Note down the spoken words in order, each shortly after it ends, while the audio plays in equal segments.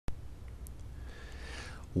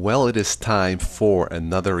Well, it is time for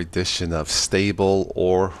another edition of Stable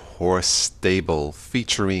or Horse Stable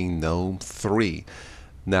featuring Gnome 3.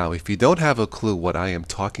 Now, if you don't have a clue what I am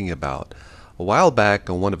talking about, a while back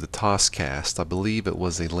on one of the Tosscasts, I believe it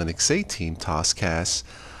was a Linux 18 Tosscast,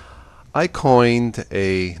 I coined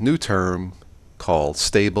a new term called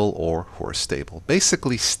stable or horse stable.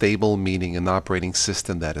 Basically, stable meaning an operating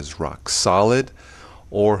system that is rock solid,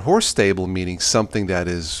 or horse stable meaning something that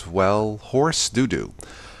is, well, horse doo-doo.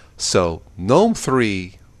 So GNOME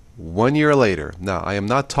 3, 1 year later. Now, I am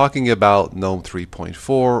not talking about GNOME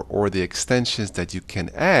 3.4 or the extensions that you can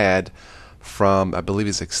add from, I believe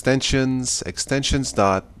it's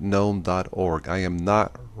extensions.gnome.org. I am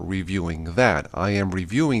not reviewing that. I am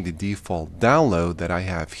reviewing the default download that I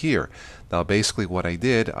have here. Now, basically what I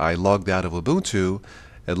did, I logged out of Ubuntu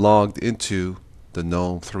and logged into the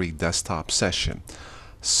GNOME 3 desktop session.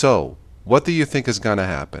 So, what do you think is going to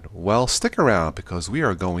happen? Well, stick around because we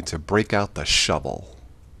are going to break out the shovel.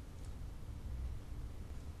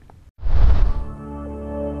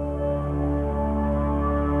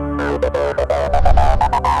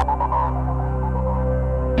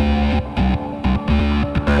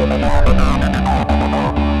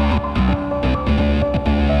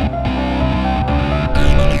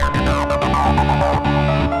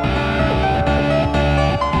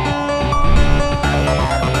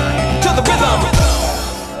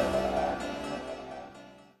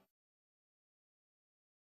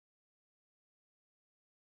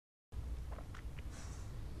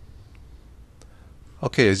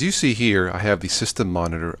 Okay, as you see here, I have the system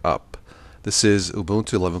monitor up. This is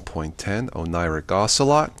Ubuntu 11.10 Oniric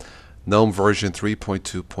Ocelot, GNOME version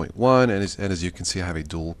 3.2.1, and as you can see, I have a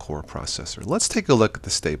dual core processor. Let's take a look at the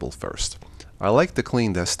stable first. I like the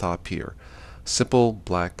clean desktop here. Simple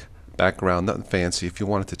black background, nothing fancy. If you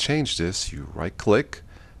wanted to change this, you right click,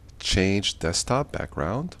 change desktop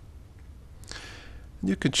background.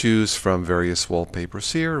 You can choose from various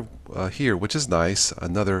wallpapers here, which is nice.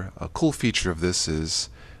 Another cool feature of this is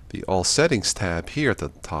the All Settings tab here at the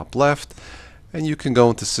top left, and you can go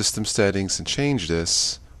into System Settings and change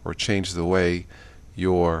this, or change the way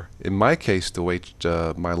in my case, the way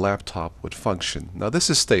my laptop would function. Now this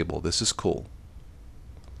is stable. This is cool.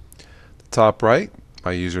 The top right,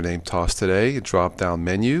 my username Toss Today, a drop-down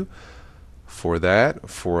menu for that,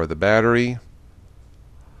 for the battery,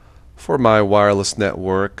 for my wireless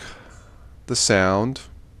network, the sound,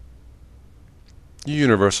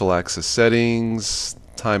 universal access settings,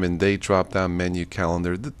 time and date drop-down menu,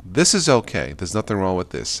 calendar. This is okay. There's nothing wrong with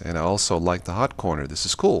this. And I also like the hot corner. This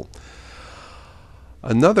is cool.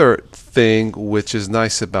 Another thing which is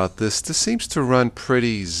nice about this seems to run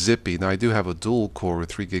pretty zippy. Now I do have a dual core with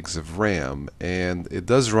 3 gigs of RAM, and it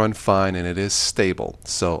does run fine and it is stable.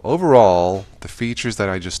 So overall, the features that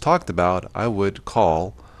I just talked about, I would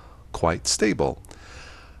call quite stable.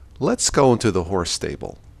 Let's go into the horse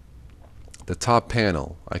stable. The top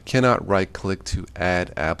panel, I cannot right click to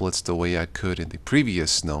add applets the way I could in the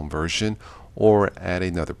previous GNOME version, or add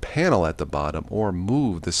another panel at the bottom, or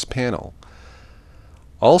move this panel.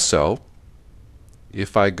 Also,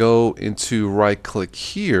 if I go into right click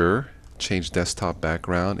here, change desktop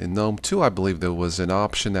background, in GNOME 2 I believe there was an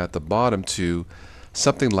option at the bottom to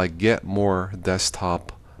something like get more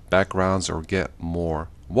desktop backgrounds or get more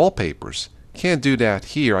wallpapers. Can't do that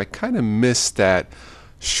here. I kind of missed that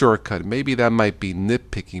shortcut. Maybe that might be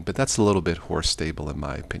nitpicking, but that's a little bit horse stable in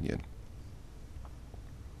my opinion.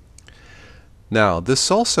 Now, this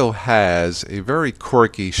also has a very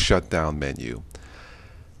quirky shutdown menu.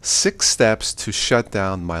 6 steps to shut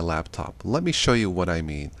down my laptop. Let me show you what I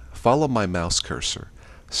mean. Follow my mouse cursor.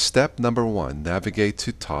 Step number 1, navigate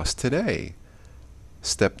to Toss Today.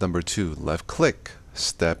 Step number 2, left click.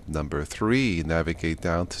 Step number 3, navigate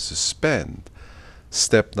down to Suspend.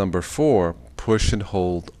 Step number 4, push and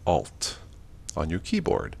hold Alt on your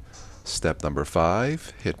keyboard. Step number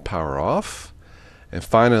 5, hit power off. And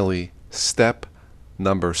finally, step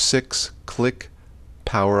number 6, click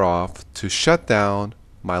power off to shut down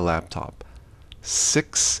my laptop.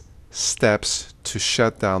 6 steps to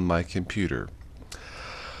shut down my computer.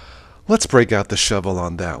 Let's break out the shovel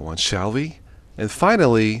on that one, shall we? And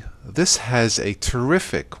finally, this has a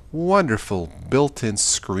terrific, wonderful built-in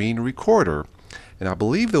screen recorder. And I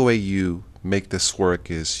believe the way you make this work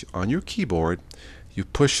is on your keyboard, you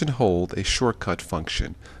push and hold a shortcut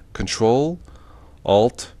function. Control,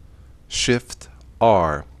 Alt, Shift,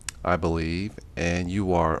 R, I believe, and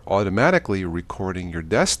you are automatically recording your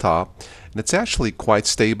desktop. And it's actually quite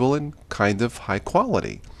stable and kind of high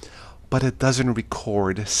quality. But it doesn't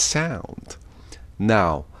record sound.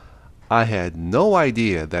 Now, I had no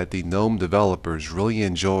idea that the Gnome developers really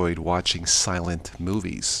enjoyed watching silent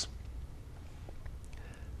movies.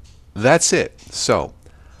 That's it. So,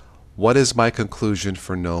 what is my conclusion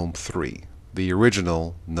for Gnome 3, the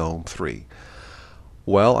original Gnome 3?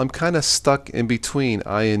 Well, I'm kind of stuck in between.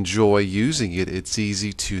 I enjoy using it. It's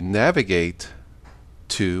easy to navigate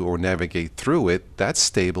to or navigate through it. That's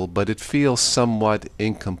stable, but it feels somewhat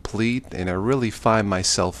incomplete, and I really find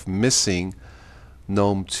myself missing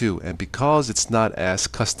Gnome 2. And because it's not as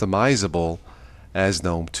customizable as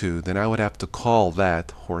Gnome 2, then I would have to call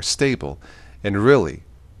that horse stable. And really,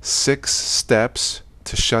 6 steps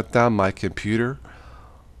to shut down my computer?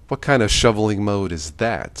 What kind of shoveling mode is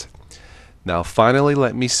that? Now finally,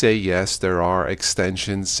 let me say yes, there are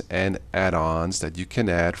extensions and add-ons that you can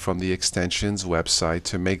add from the extensions website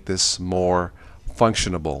to make this more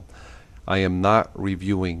functionable. I am not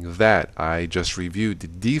reviewing that. I just reviewed the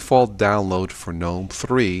default download for Gnome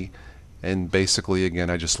 3, and basically again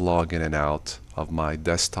I just log in and out of my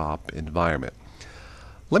desktop environment.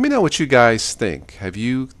 Let me know what you guys think. Have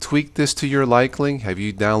you tweaked this to your liking? Have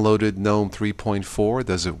you downloaded Gnome 3.4?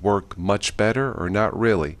 Does it work much better or not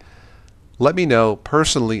really? Let me know.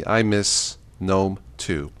 Personally, I miss Gnome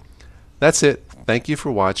 2. That's it. Thank you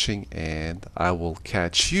for watching, and I will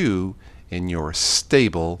catch you in your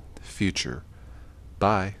stable future.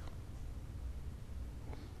 Bye.